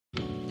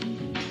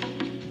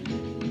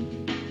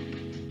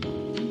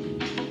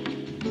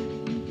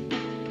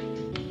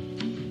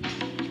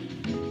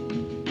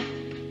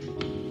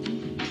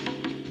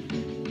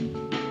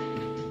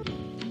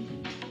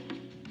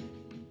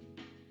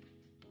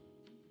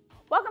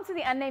to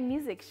the Unnamed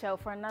Music Show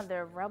for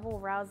another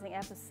rebel-rousing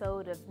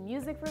episode of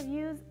music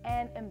reviews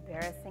and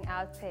embarrassing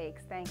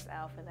outtakes. Thanks,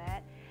 Al, for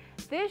that.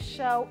 This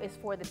show is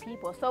for the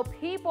people. So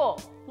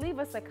people, leave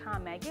us a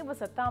comment, give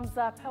us a thumbs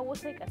up. Hell, we'll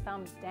take a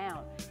thumbs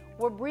down.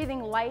 We're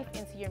breathing life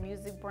into your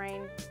music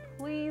brain.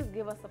 Please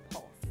give us a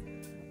pulse.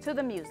 To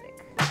the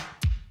music.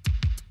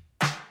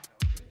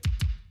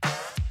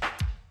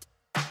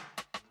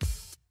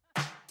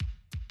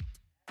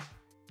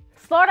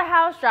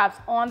 Slaughterhouse drops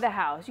On the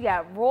House. You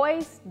got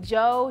Royce,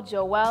 Joe,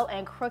 Joel,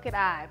 and Crooked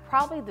I,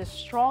 probably the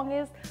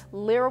strongest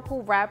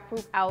lyrical rap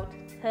group out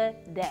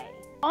today.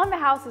 On the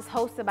House is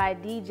hosted by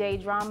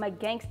DJ Drama,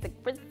 Gangsta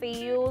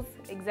Fritzels,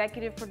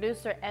 executive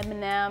producer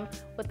Eminem,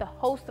 with a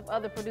host of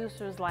other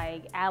producers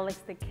like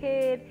Alex the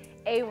Kid,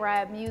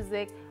 A-Rap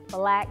Music,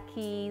 Black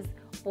Keys,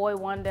 Boy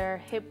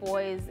Wonder, Hit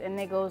Boys, and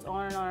it goes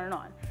on and on and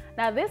on.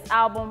 Now this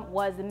album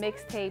was a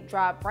mixtape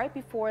dropped right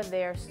before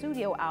their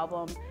studio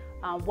album,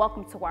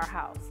 Welcome to Our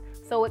House.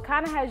 So it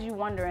kind of has you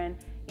wondering,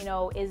 you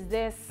know, is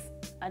this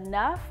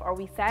enough? Are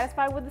we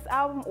satisfied with this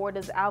album, or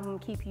does the album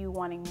keep you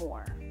wanting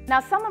more? Now,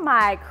 some of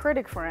my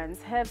critic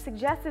friends have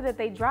suggested that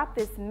they drop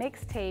this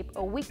mixtape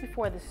a week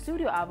before the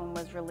studio album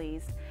was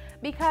released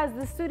because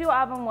the studio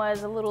album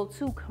was a little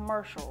too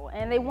commercial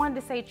and they wanted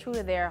to stay true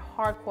to their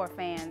hardcore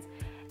fans.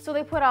 So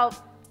they put out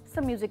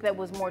some music that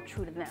was more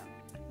true to them.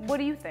 What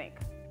do you think?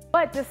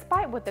 But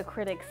despite what the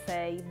critics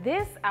say,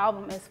 this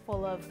album is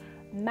full of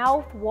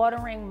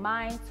mouth-watering,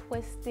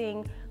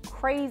 mind-twisting,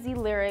 crazy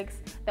lyrics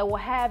that will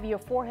have your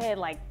forehead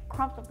like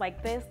crumped up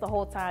like this the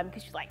whole time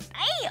because you're like,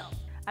 damn!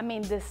 I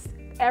mean,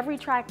 every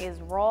track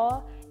is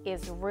raw,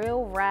 it's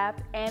real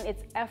rap, and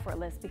it's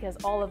effortless because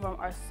all of them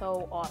are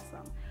so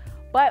awesome.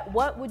 But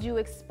what would you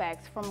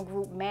expect from a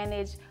group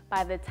managed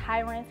by the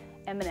tyrant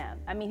Eminem?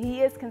 I mean,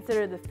 he is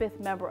considered the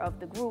 5th member of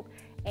the group,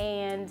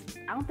 and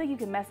I don't think you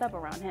can mess up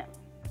around him.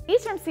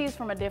 Each MC is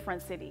from a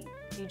different city: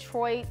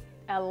 Detroit,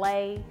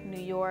 LA,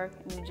 New York,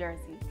 New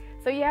Jersey.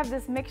 So you have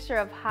this mixture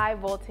of high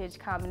voltage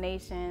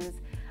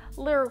combinations,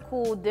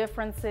 lyrical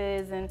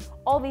differences, and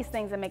all these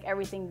things that make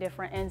everything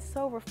different and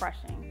so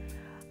refreshing.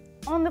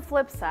 On the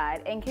flip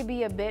side, it can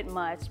be a bit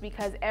much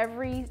because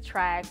every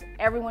track,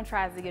 everyone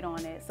tries to get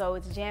on it. So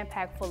it's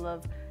jam-packed full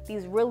of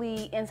these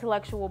really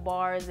intellectual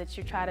bars that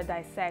you try to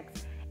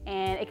dissect,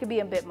 and it can be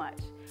a bit much.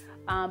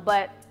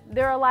 But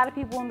there are a lot of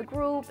people in the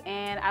group,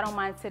 and I don't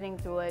mind sitting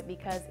through it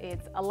because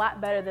it's a lot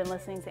better than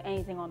listening to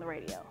anything on the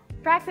radio.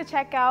 Tracks to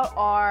check out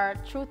are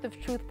Truth of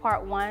Truth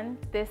Part 1.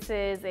 This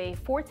is a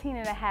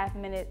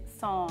 14.5-minute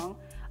song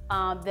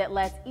that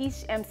lets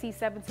each MC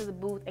step into the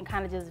booth and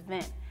kind of just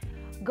vent.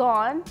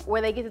 Gone,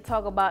 where they get to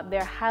talk about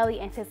their highly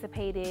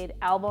anticipated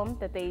album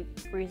that they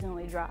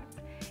recently dropped.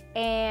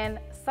 And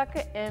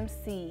Sucker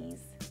MCs.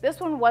 This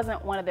one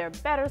wasn't one of their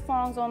better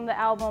songs on the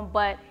album,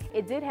 but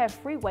it did have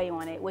Freeway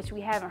on it, which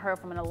we haven't heard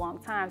from in a long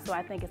time, so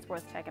I think it's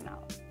worth checking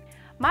out.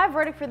 My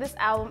verdict for this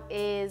album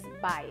is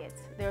buy it.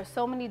 There are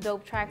so many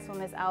dope tracks on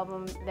this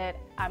album that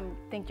I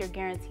think you're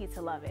guaranteed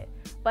to love it.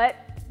 But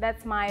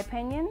that's my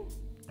opinion.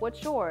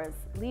 What's yours?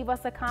 Leave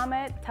us a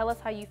comment, tell us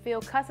how you feel,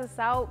 cuss us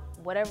out,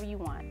 whatever you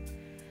want.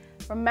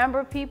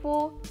 Remember,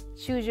 people,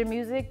 choose your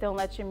music, don't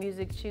let your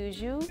music choose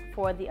you.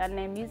 For the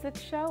Unnamed Music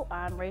Show,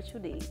 I'm Rachel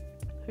D.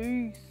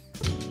 Peace.